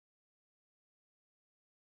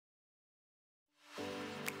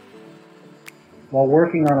While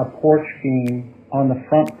working on a porch beam on the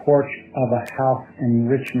front porch of a house in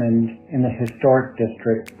Richmond in the historic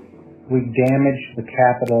district, we damaged the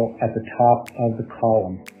capital at the top of the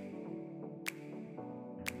column.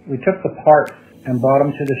 We took the parts and brought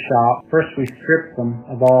them to the shop. First we stripped them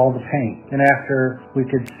of all the paint. Then after we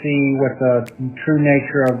could see what the true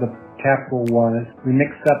nature of the capital was, we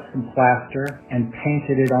mixed up some plaster and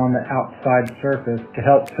painted it on the outside surface to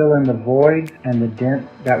help fill in the voids and the dents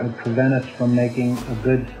that would prevent us from making a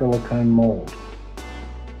good silicone mold.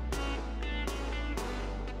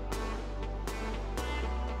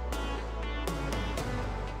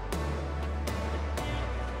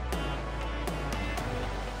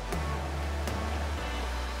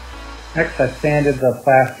 Next, I sanded the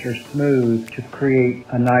plaster smooth to create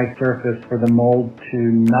a nice surface for the mold to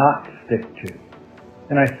not stick to.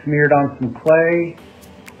 Then I smeared on some clay,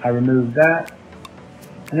 I removed that,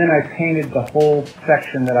 and then I painted the whole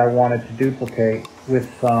section that I wanted to duplicate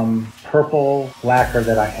with some purple lacquer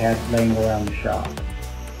that I had laying around the shop.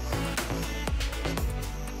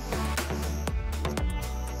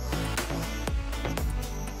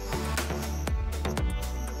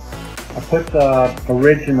 I put the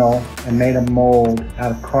original and made a mold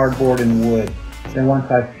out of cardboard and wood. Then once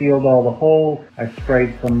I sealed all the holes, I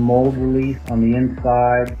sprayed some mold release on the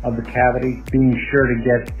inside of the cavity, being sure to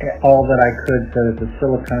get all that I could so that the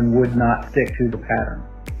silicone would not stick to the pattern.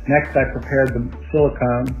 Next, I prepared the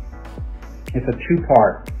silicone. It's a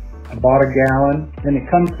two-part. I bought a gallon, and it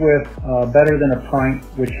comes with Better Than a Pint,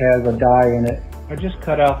 which has a dye in it. I just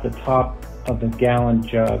cut out the top of the gallon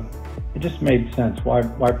jug. It just made sense. Why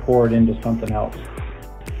pour it into something else?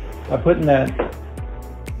 By putting that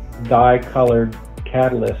dye-colored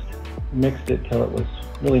catalyst, mixed it till it was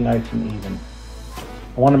really nice and even.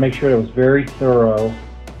 I want to make sure it was very thorough.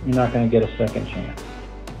 You're not going to get a second chance.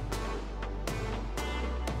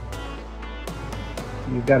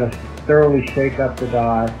 You've got to thoroughly shake up the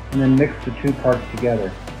dye and then mix the two parts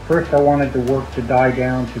together. First, I wanted to work the dye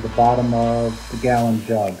down to the bottom of the gallon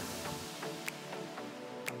jug.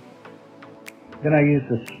 Then I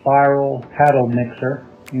used a spiral paddle mixer.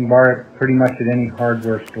 You can borrow it pretty much at any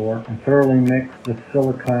hardware store, and thoroughly mix the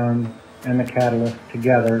silicone and the catalyst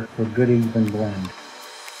together for a good even blend.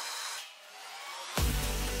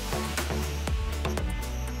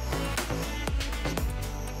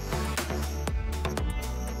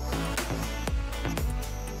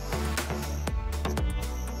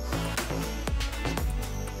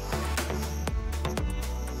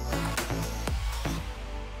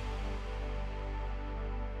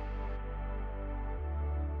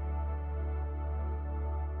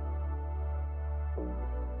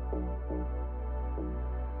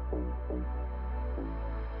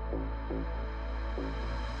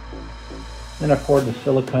 Then I poured the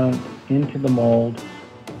silicone into the mold.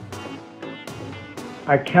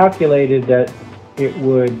 I calculated that it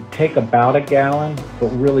would take about a gallon, but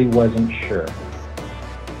really wasn't sure.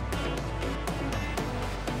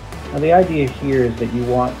 Now the idea here is that you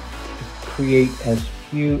want to create as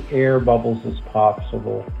few air bubbles as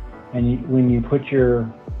possible. And when you put your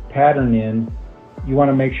pattern in, you want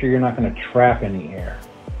to make sure you're not going to trap any air.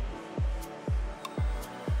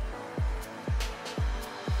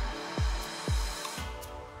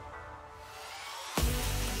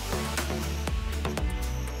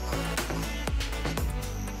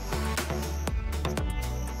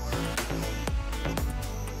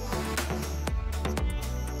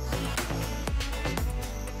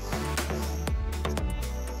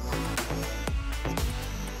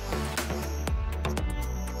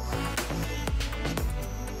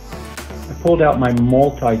 I pulled out my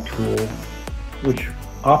multi-tool, which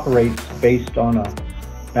operates based on a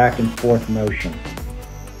back and forth motion.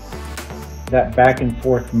 That back and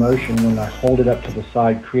forth motion, when I hold it up to the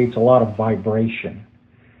side, creates a lot of vibration.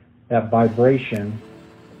 That vibration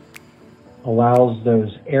allows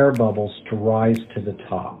those air bubbles to rise to the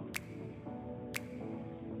top.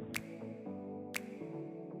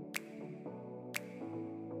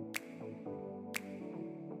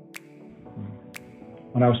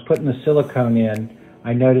 When I was putting the silicone in,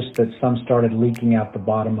 I noticed that some started leaking out the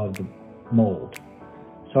bottom of the mold.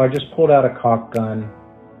 So I just pulled out a caulk gun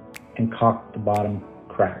and caulked the bottom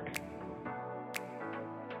crack.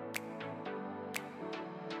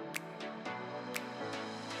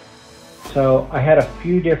 So I had a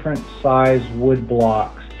few different size wood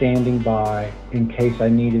blocks standing by in case I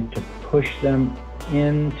needed to push them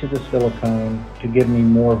into the silicone to give me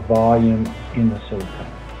more volume in the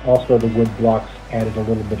silicone. Also, the wood blocks added a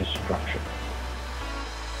little bit of structure.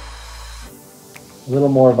 A little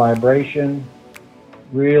more vibration,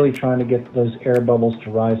 really trying to get those air bubbles to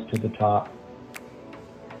rise to the top.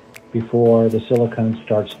 before the silicone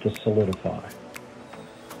starts to solidify.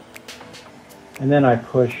 And then I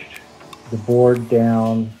pushed the board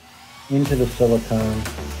down into the silicone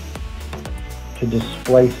to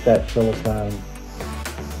displace that silicone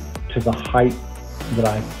to the height that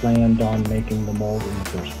I planned on making the mold in the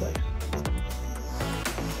first place.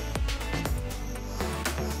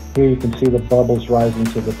 Here you can see the bubbles rising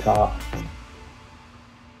to the top.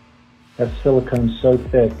 That silicone's so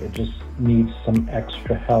thick it just needs some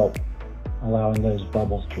extra help allowing those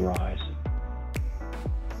bubbles to rise.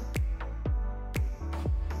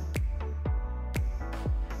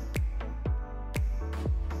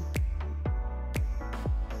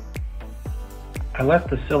 I let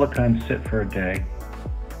the silicone sit for a day.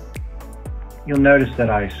 You'll notice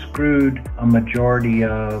that I screwed a majority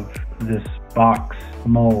of this box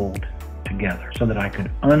mold together so that I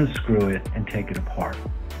could unscrew it and take it apart.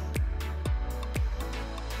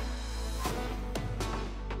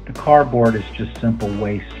 The cardboard is just simple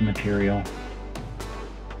waste material.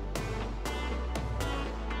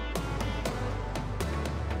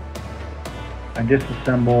 I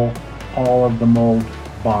disassemble all of the mold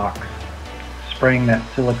box. Spraying that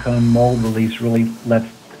silicone mold release really lets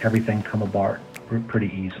everything come apart pretty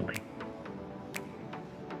easily.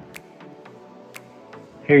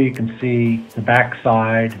 Here you can see the back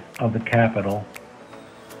side of the capital,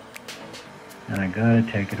 and I go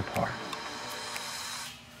to take it apart.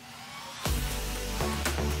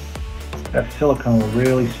 That silicone will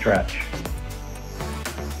really stretch.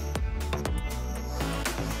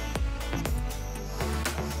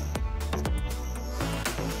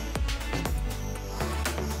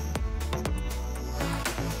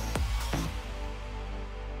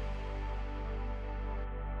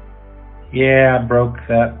 Yeah, I broke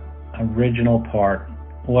that original part.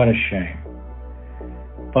 What a shame.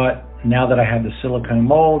 But now that I have the silicone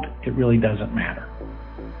mold, it really doesn't matter.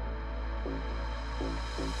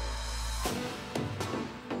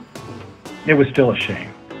 It was still a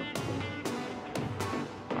shame.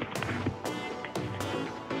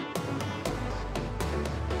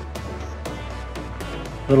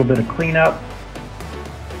 A little bit of cleanup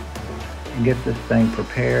and get this thing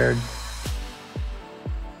prepared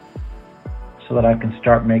so that I can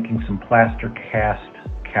start making some plaster cast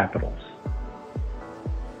capitals.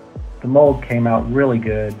 The mold came out really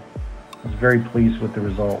good. I was very pleased with the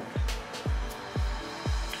results.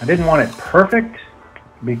 I didn't want it perfect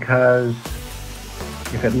because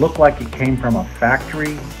if it looked like it came from a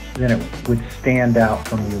factory, then it would stand out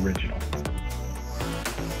from the original.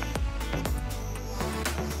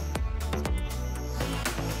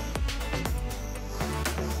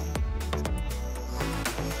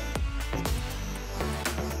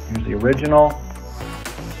 Here's the original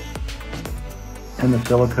and the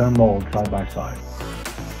silicone mold side by side.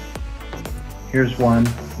 Here's one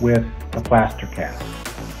with a plaster cast.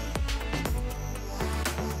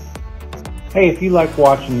 Hey, if you like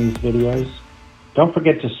watching these videos, don't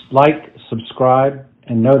forget to like, subscribe,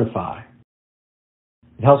 and notify.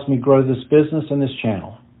 It helps me grow this business and this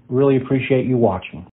channel. Really appreciate you watching.